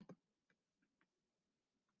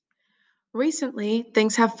Recently,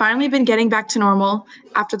 things have finally been getting back to normal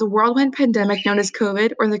after the whirlwind pandemic known as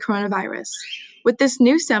COVID or the coronavirus. With this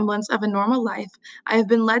new semblance of a normal life, I have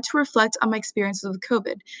been led to reflect on my experiences with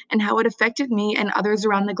COVID and how it affected me and others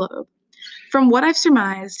around the globe. From what I've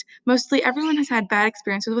surmised, mostly everyone has had bad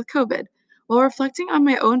experiences with COVID. While reflecting on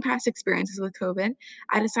my own past experiences with COVID,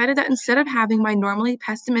 I decided that instead of having my normally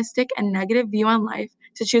pessimistic and negative view on life,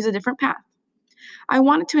 to choose a different path. I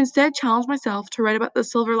wanted to instead challenge myself to write about the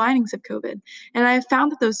silver linings of COVID, and I have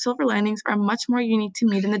found that those silver linings are much more unique to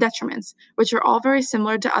me than the detriments, which are all very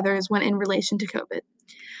similar to others when in relation to COVID.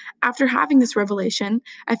 After having this revelation,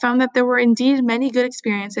 I found that there were indeed many good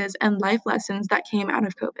experiences and life lessons that came out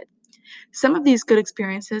of COVID. Some of these good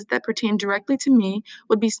experiences that pertain directly to me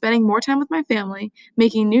would be spending more time with my family,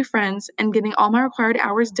 making new friends, and getting all my required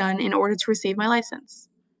hours done in order to receive my license.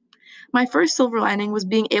 My first silver lining was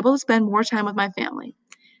being able to spend more time with my family.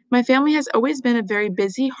 My family has always been a very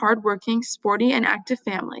busy, hardworking, sporty, and active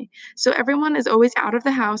family, so everyone is always out of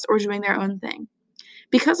the house or doing their own thing.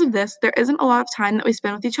 Because of this, there isn't a lot of time that we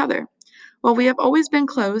spend with each other. While we have always been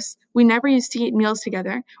close, we never used to eat meals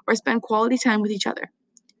together or spend quality time with each other.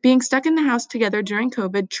 Being stuck in the house together during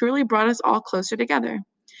COVID truly brought us all closer together.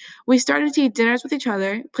 We started to eat dinners with each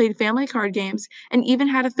other, played family card games, and even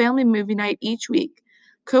had a family movie night each week.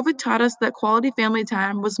 COVID taught us that quality family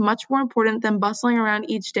time was much more important than bustling around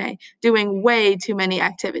each day, doing way too many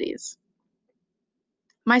activities.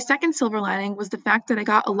 My second silver lining was the fact that I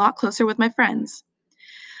got a lot closer with my friends.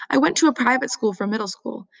 I went to a private school for middle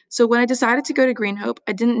school, so when I decided to go to Green Hope,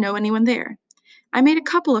 I didn't know anyone there. I made a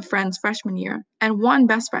couple of friends freshman year and one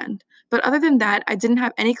best friend, but other than that, I didn't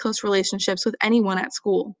have any close relationships with anyone at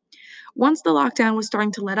school. Once the lockdown was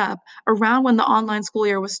starting to let up, around when the online school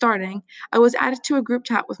year was starting, I was added to a group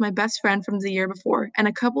chat with my best friend from the year before and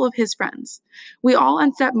a couple of his friends. We all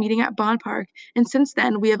ended up meeting at Bond Park, and since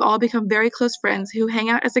then, we have all become very close friends who hang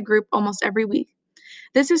out as a group almost every week.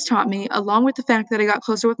 This has taught me, along with the fact that I got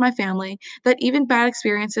closer with my family, that even bad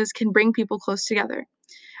experiences can bring people close together.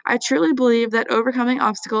 I truly believe that overcoming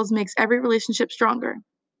obstacles makes every relationship stronger.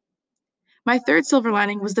 My third silver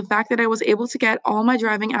lining was the fact that I was able to get all my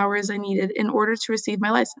driving hours I needed in order to receive my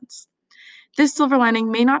license. This silver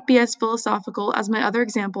lining may not be as philosophical as my other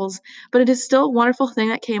examples, but it is still a wonderful thing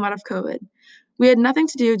that came out of COVID. We had nothing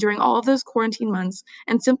to do during all of those quarantine months,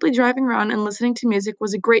 and simply driving around and listening to music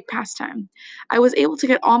was a great pastime. I was able to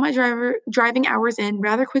get all my driving hours in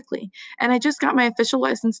rather quickly, and I just got my official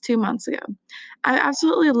license 2 months ago. I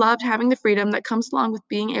absolutely loved having the freedom that comes along with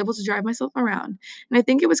being able to drive myself around, and I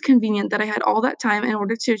think it was convenient that I had all that time in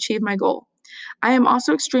order to achieve my goal. I am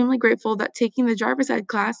also extremely grateful that taking the driver's ed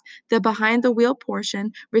class, the behind the wheel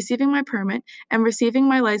portion, receiving my permit, and receiving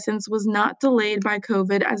my license was not delayed by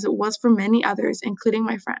COVID as it was for many others, including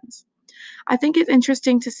my friends. I think it's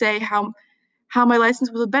interesting to say how my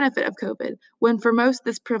license was a benefit of COVID, when for most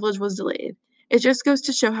this privilege was delayed. It just goes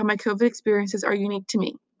to show how my COVID experiences are unique to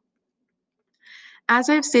me. As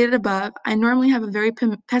I have stated above, I normally have a very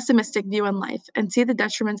pessimistic view on life and see the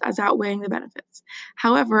detriments as outweighing the benefits.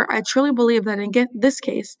 However, I truly believe that in this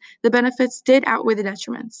case, the benefits did outweigh the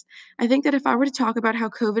detriments. I think that if I were to talk about how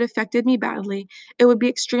COVID affected me badly, it would be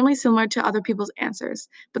extremely similar to other people's answers,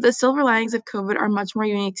 but the silver linings of COVID are much more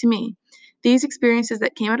unique to me. These experiences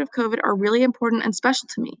that came out of COVID are really important and special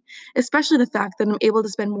to me, especially the fact that I'm able to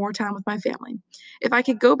spend more time with my family. If I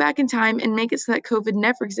could go back in time and make it so that COVID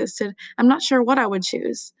never existed, I'm not sure what I would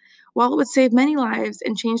choose. While it would save many lives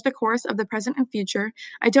and change the course of the present and future,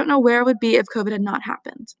 I don't know where I would be if COVID had not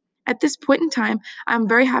happened. At this point in time, I'm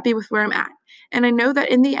very happy with where I'm at, and I know that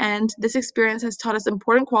in the end, this experience has taught us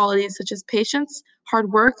important qualities such as patience,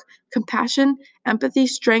 hard work, compassion, empathy,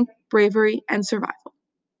 strength, bravery, and survival.